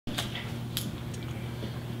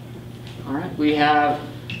All right, we have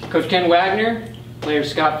Coach Ken Wagner, players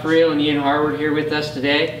Scott Friel and Ian Harward here with us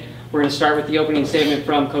today. We're going to start with the opening statement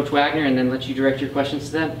from Coach Wagner and then let you direct your questions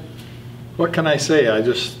to them. What can I say? I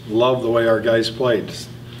just love the way our guys played.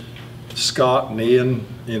 Scott and Ian,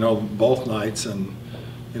 you know, both nights, and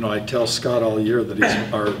you know, I tell Scott all year that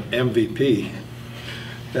he's our MVP,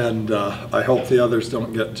 and I hope the others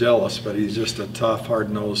don't get jealous, but he's just a tough,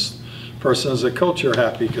 hard-nosed person. As a coach, you're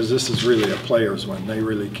happy because this is really a players' win. They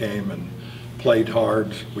really came and played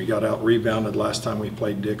hard. We got out-rebounded last time we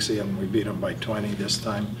played Dixie, and we beat them by 20 this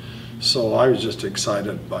time. So I was just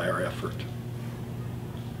excited by our effort.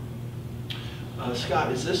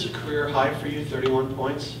 Scott, is this a career high for you, 31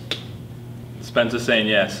 points? Spencer's saying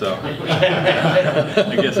yes, so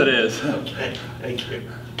I guess it is. Okay, thank you.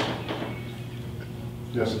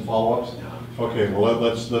 You have some follow-ups? Yeah. Okay, well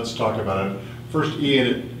let's talk about it. First, Ian,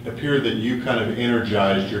 it appeared that you kind of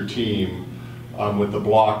energized your team with the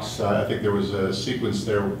blocks. I think there was a sequence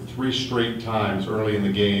there 3 straight times early in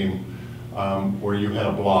the game where you had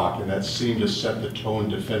a block, and that seemed to set the tone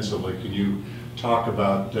defensively. Can you talk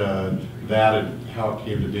about that and how it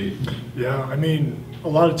came to be? Yeah, I mean, a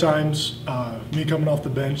lot of times, me coming off the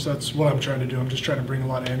bench, that's what I'm trying to do. I'm just trying to bring a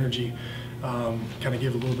lot of energy, kind of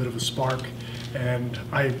give a little bit of a spark, and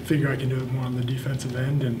I figure I can do it more on the defensive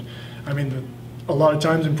end. And I mean, a lot of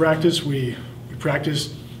times in practice, we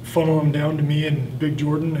practice funnel them down to me and Big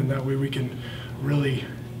Jordan, and that way we can really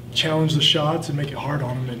challenge the shots and make it hard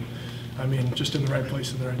on them. And I mean, just in the right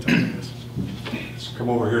place at the right time, I guess. Let's come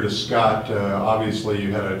over here to Scott. Obviously,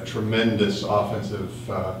 you had a tremendous offensive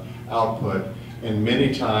output, and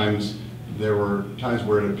many times there were times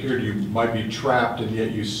where it appeared you might be trapped, and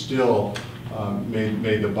yet you still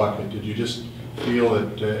made the bucket. Did you just feel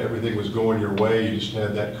that everything was going your way? You just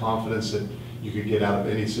had that confidence that you could get out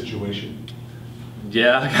of any situation?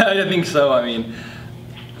 Yeah, I think so. I mean,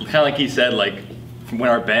 kind of like he said, like when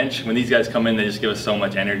our bench, when these guys come in, they just give us so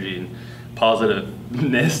much energy and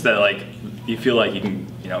positiveness that like you feel like you can,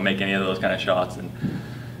 you know, make any of those kind of shots, and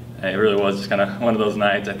it really was just kind of one of those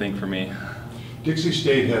nights, I think, for me. Dixie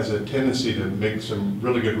State has a tendency to make some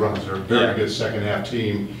really good runs. They're a very good second half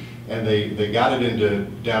team, and they got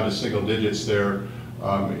it down to single digits there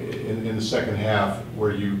in the second half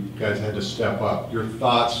where you guys had to step up. Your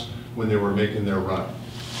thoughts when they were making their run?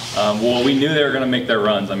 Well, we knew they were going to make their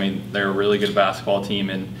runs. I mean, they're a really good basketball team,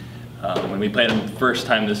 and when we played them the first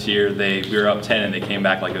time this year, we were up 10 and they came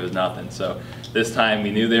back like it was nothing. So this time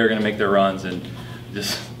we knew they were going to make their runs, and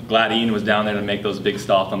just glad Ian was down there to make those big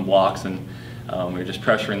stops on blocks, and we were just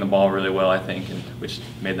pressuring the ball really well, I think, and which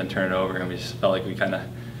made them turn it over. And we just felt like we kind of,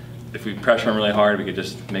 if we pressure them really hard, we could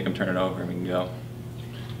just make them turn it over and we can go.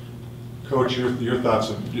 Coach, your thoughts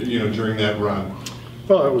of, you know, during that run?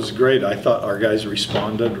 Well, it was great. I thought our guys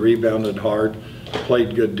responded, rebounded hard,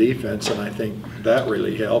 played good defense, and I think that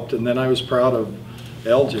really helped. And then I was proud of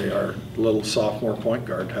LJ, our little sophomore point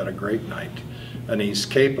guard, had a great night. And he's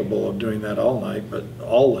capable of doing that all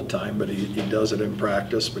the time, but he does it in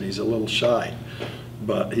practice, but he's a little shy.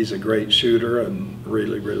 But he's a great shooter and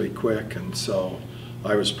really, really quick, and so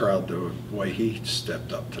I was proud the way he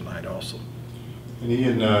stepped up tonight also. And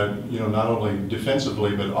Ian, you know, not only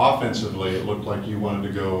defensively but offensively, it looked like you wanted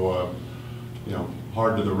to go, you know,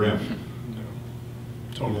 hard to the rim. Yeah,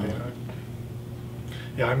 totally.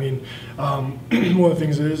 Yeah, I mean, one of the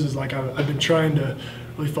things is like I've been trying to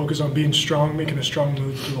really focus on being strong, making a strong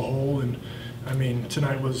move to the hole, and I mean,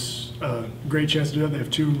 tonight was a great chance to do that. They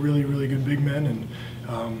have 2 really, really good big men, and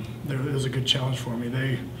it was a good challenge for me.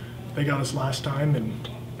 They got us last time, and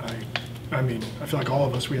I mean, I feel like all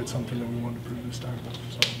of us, we had something that we wanted to prove this time.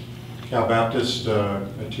 So. Cal Baptist, a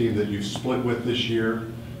team that you split with this year,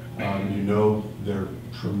 you know they're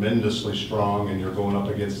tremendously strong, and you're going up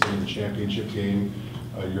against them in the championship game.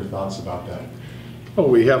 Your thoughts about that? Well,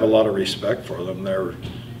 we have a lot of respect for them. They're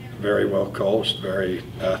very well coached, very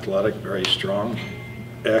athletic, very strong,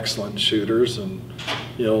 excellent shooters, and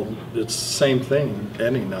you know, it's the same thing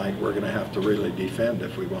any night. We're going to have to really defend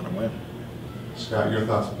if we want to win. Scott, your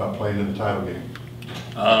thoughts about playing in the title game?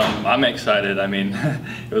 I'm excited. I mean,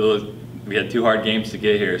 we had 2 hard games to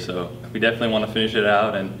get here, so we definitely want to finish it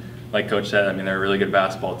out. And like Coach said, I mean, they're a really good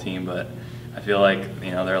basketball team, but I feel like,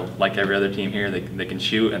 you know, they're like every other team here. They can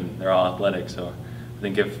shoot, and they're all athletic. So I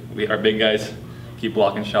think if our big guys keep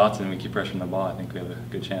blocking shots and we keep pressuring the ball, I think we have a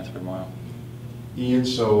good chance for tomorrow. Ian,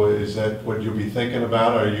 so is that what you'll be thinking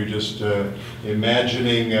about? Are you just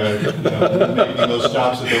imagining making those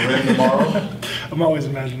stops at the rim tomorrow? I'm always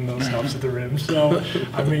imagining those stops at the rim. So,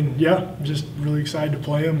 I mean, yeah, I'm just really excited to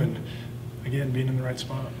play them, and again, being in the right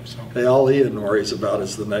spot. So. Hey, all Ian worries about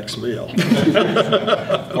is the next meal.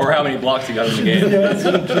 Or how how many blocks he got in the game.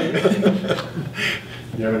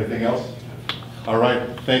 You have anything else? All right,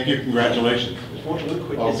 thank you, congratulations. One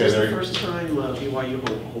quick, Okay, is this there the you- first time BYU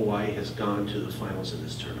Hawaii has gone to the finals in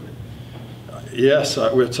this tournament? Yes,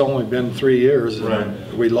 it's only been 3 years. and Right.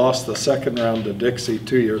 We lost the second round to Dixie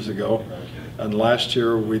 2 years ago. And last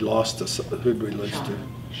year, we lost to, who'd we lose to?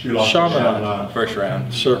 She lost to Chaminade. Chaminade. First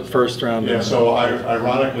round. Sure, first round. Yeah, so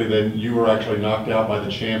ironically then, you were actually knocked out by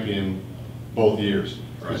the champion both years.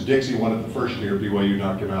 Because Dixie won it the first year, BYU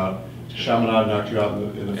knocked him out. Chaminade knocked you out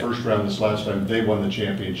in the first round this last time, they won the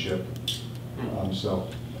championship. So,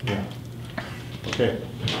 yeah. Okay.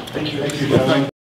 Thank you. Thank you, gentlemen.